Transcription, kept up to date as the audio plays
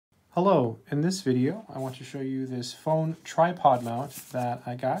Hello, in this video I want to show you this phone tripod mount that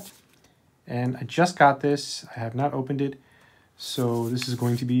I got, and I just got this. I have not opened it, so this is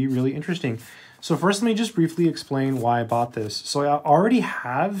going to be really interesting. So first let me just briefly explain why I bought this. So I already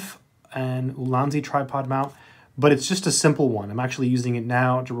have an ULANZI tripod mount, but it's just a simple one. I'm actually using it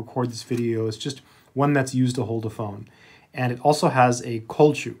now to record this video. It's just one that's used to hold a phone, and it also has a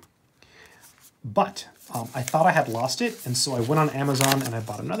cold shoe. But I thought I had lost it, and so I went on Amazon and I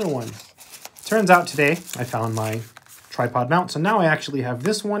bought another one. Turns out today I found my tripod mount, so now I actually have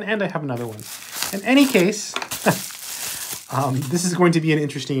this one and I have another one. In any case, this is going to be an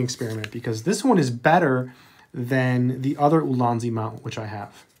interesting experiment because this one is better than the other ULANZI mount which I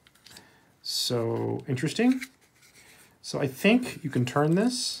have. So interesting. So I think you can turn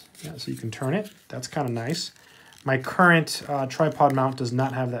this. Yeah, so you can turn it. That's kind of nice. My current tripod mount does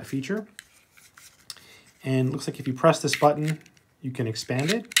not have that feature. And it looks like if you press this button, you can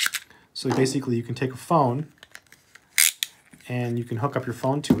expand it. So basically you can take a phone and you can hook up your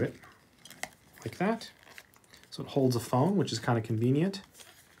phone to it like that. So it holds a phone, which is kind of convenient.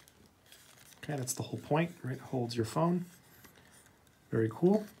 Okay, that's the whole point, right? It holds your phone. Very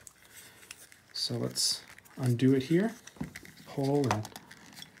cool. So let's undo it here. Pull and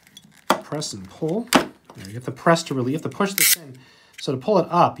press and pull. There, you have to press to really, you have to push this in. So to pull it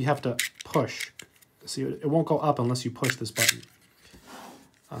up, you have to push. See, it won't go up unless you push this button.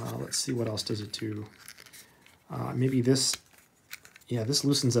 Let's see, what else does it do? Maybe this, yeah, this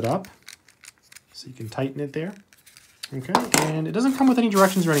loosens it up. So you can tighten it there. Okay, and it doesn't come with any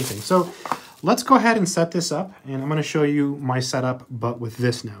directions or anything. So let's go ahead and set this up, and I'm going to show you my setup, but with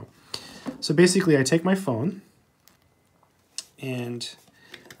this now. So basically, I take my phone, and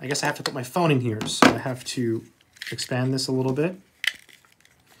I guess I have to put my phone in here. So I have to expand this a little bit,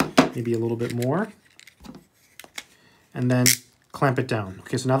 maybe a little bit more, and then clamp it down.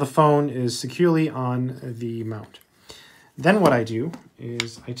 Okay, so now the phone is securely on the mount. Then what I do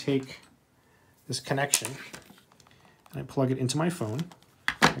is I take this connection and I plug it into my phone.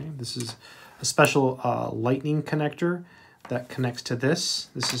 Okay, this is a special lightning connector that connects to this.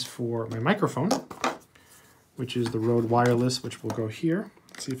 This is for my microphone, which is the Rode Wireless, which will go here.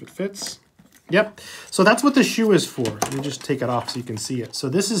 Let's see if it fits. Yep, so that's what the shoe is for. Let me just take it off so you can see it. So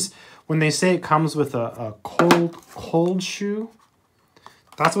this is, when they say it comes with a cold shoe,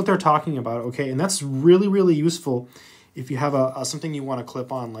 that's what they're talking about, okay? And that's really, really useful if you have something you want to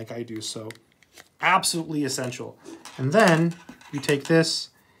clip on like I do, so absolutely essential. And then you take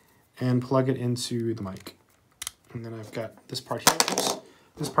this and plug it into the mic. And then I've got this part here,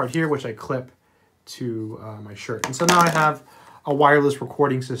 this part here, which I clip to my shirt. And so now I have a wireless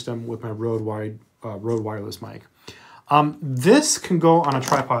recording system with my Rode Wireless mic. This can go on a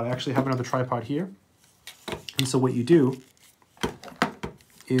tripod. I actually have another tripod here. And so what you do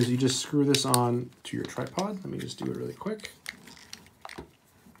is you just screw this on to your tripod. Let me just do it really quick.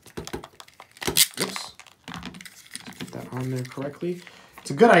 Oops. Put that on there correctly. It's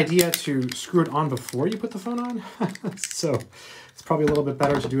a good idea to screw it on before you put the phone on. So it's probably a little bit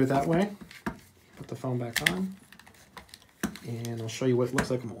better to do it that way. Put the phone back on. And I'll show you what it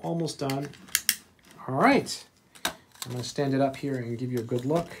looks like. I'm almost done. All right. I'm going to stand it up here and give you a good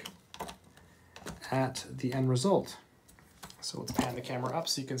look at the end result. So let's pan the camera up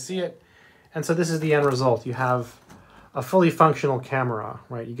so you can see it. And so this is the end result. You have a fully functional camera,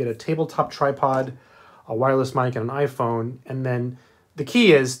 right? You get a tabletop tripod, a wireless mic, and an iPhone. And then the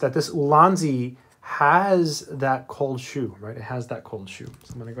key is that this ULANZI has that cold shoe, right? It has that cold shoe.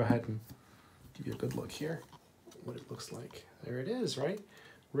 So I'm going to go ahead and give you a good look here, what it looks like. There it is, right?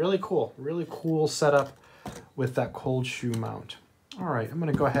 Really cool setup with that cold shoe mount. All right, I'm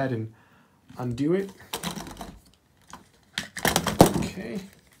gonna go ahead and undo it. Okay,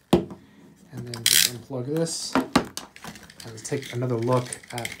 and then just unplug this and let's take another look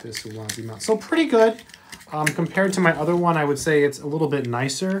at this ULANZI mount. So pretty good. Compared to my other one, I would say it's a little bit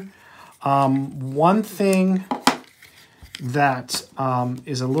nicer. One thing that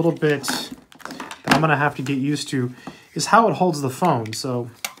is a little bit that I'm gonna have to get used to is how it holds the phone. So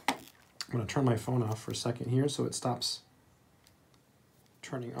I'm going to turn my phone off for a second here so it stops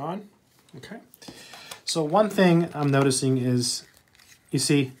turning on. Okay. So one thing I'm noticing is, you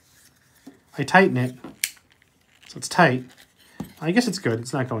see, I tighten it, so it's tight. I guess it's good.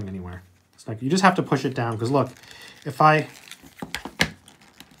 It's not going anywhere. It's not. You just have to push it down because look, if I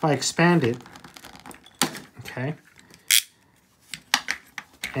expand it, okay,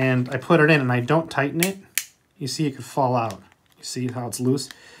 and I put it in and I don't tighten it, you see it could fall out. You see how it's loose?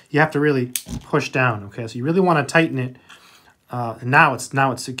 You have to really push down, okay? So you really want to tighten it. Now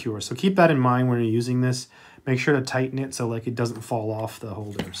it's secure. So keep that in mind when you're using this. make sure to tighten it so like it doesn't fall off the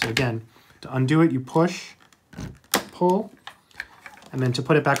holder. So again, to undo it, you push, pull, and then to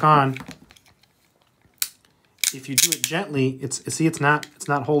put it back on, if you do it gently, it's not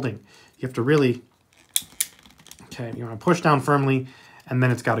holding. You have to really, okay, you want to push down firmly, and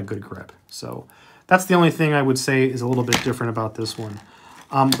then it's got a good grip. So that's the only thing I would say is a little bit different about this one.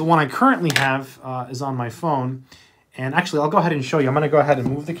 The one I currently have is on my phone, and actually I'll go ahead and show you. I'm going to go ahead and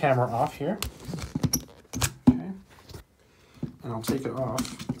move the camera off here. Okay, and I'll take it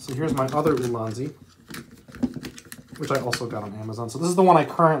off. So here's my other ULANZI, which I also got on Amazon. So this is the one I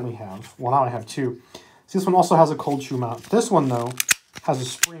currently have. Well, now I have two. See, this one also has a cold shoe mount. This one, though, has a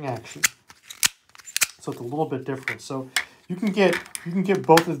spring action. So it's a little bit different. So you can get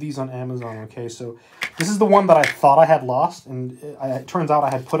both of these on Amazon, okay? So this is the one that I thought I had lost, and it turns out I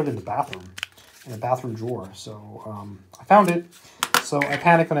had put it in the bathroom, in a bathroom drawer. So I found it. So I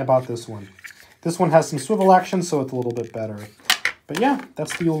panicked and I bought this one. This one has some swivel action, so it's a little bit better. But yeah,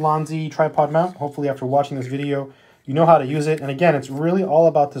 that's the ULANZI tripod mount. Hopefully after watching this video, you know how to use it. And again, it's really all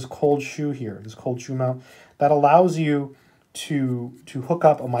about this cold shoe here, this cold shoe mount that allows you to hook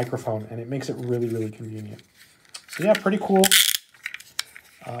up a microphone, and it makes it really, really convenient. So yeah, pretty cool.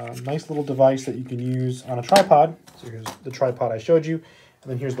 Nice little device that you can use on a tripod. So here's the tripod I showed you,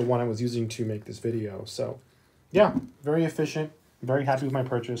 and then here's the one I was using to make this video. So yeah, very efficient. Very happy with my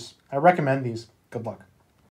purchase. I recommend these. Good luck.